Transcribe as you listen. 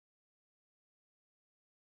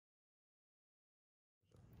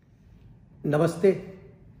Namaste,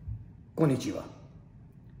 konnichiwa.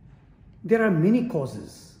 There are many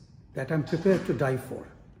causes that I'm prepared to die for,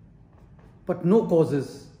 but no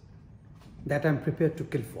causes that I'm prepared to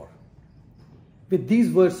kill for. With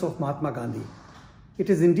these words of Mahatma Gandhi, it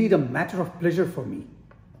is indeed a matter of pleasure for me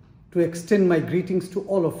to extend my greetings to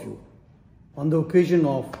all of you on the occasion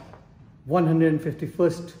of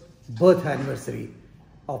 151st birth anniversary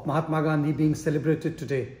of Mahatma Gandhi being celebrated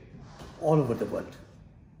today all over the world.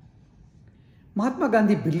 Mahatma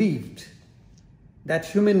Gandhi believed that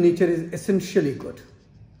human nature is essentially good,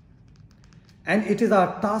 and it is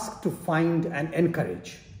our task to find and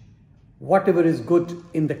encourage whatever is good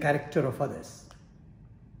in the character of others.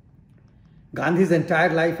 Gandhi's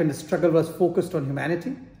entire life and struggle was focused on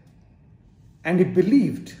humanity, and he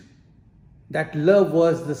believed that love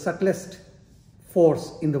was the subtlest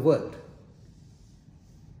force in the world.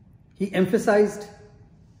 He emphasized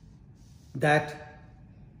that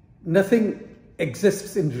nothing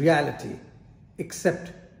exists in reality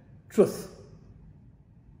except truth.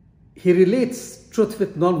 He relates truth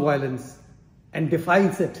with non-violence and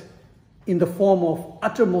defines it in the form of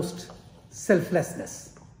uttermost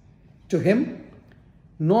selflessness. To him,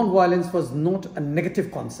 non-violence was not a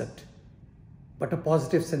negative concept, but a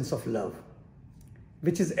positive sense of love,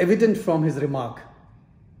 which is evident from his remark,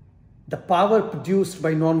 "The power produced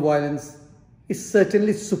by non-violence is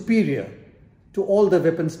certainly superior to all the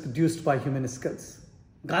weapons produced by human skills."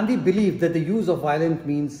 Gandhi believed that the use of violent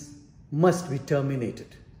means must be terminated.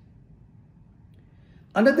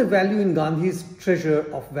 Another value in Gandhi's treasure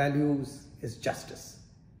of values is justice.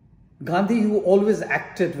 Gandhi, who always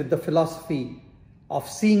acted with the philosophy of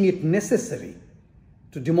seeing it necessary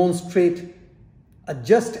to demonstrate a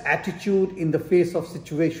just attitude in the face of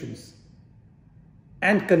situations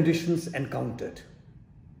and conditions encountered,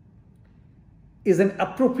 is an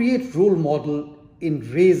appropriate role model in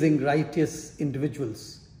raising righteous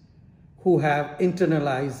individuals who have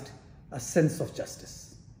internalized a sense of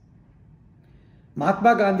justice.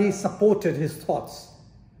 Mahatma Gandhi supported his thoughts,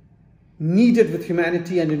 needed with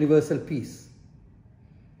humanity and universal peace.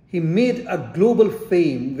 He made a global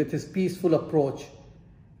fame with his peaceful approach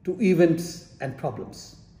to events and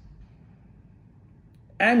problems,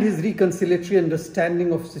 and his reconciliatory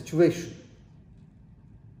understanding of situation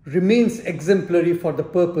remains exemplary for the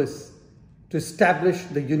purpose to establish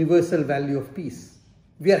the universal value of peace.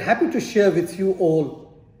 We are happy to share with you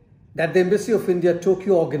all that the Embassy of India,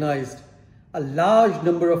 Tokyo, organized a large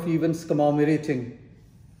number of events commemorating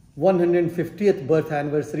 150th birth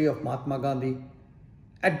anniversary of Mahatma Gandhi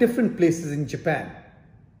at different places in Japan,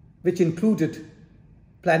 which included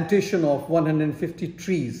plantation of 150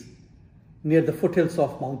 trees near the foothills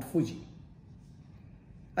of Mount Fuji.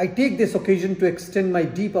 I take this occasion to extend my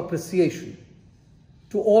deep appreciation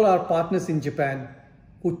to all our partners in Japan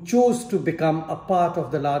who chose to become a part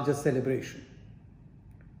of the larger celebration.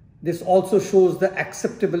 This also shows the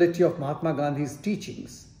acceptability of Mahatma Gandhi's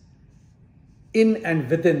teachings in and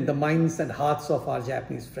within the minds and hearts of our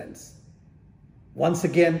Japanese friends. Once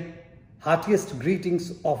again, heartiest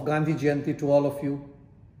greetings of Gandhi Jayanti to all of you.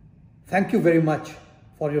 Thank you very much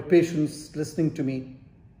for your patience listening to me.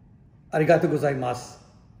 Arigato gozaimasu.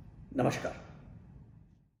 Namaskar.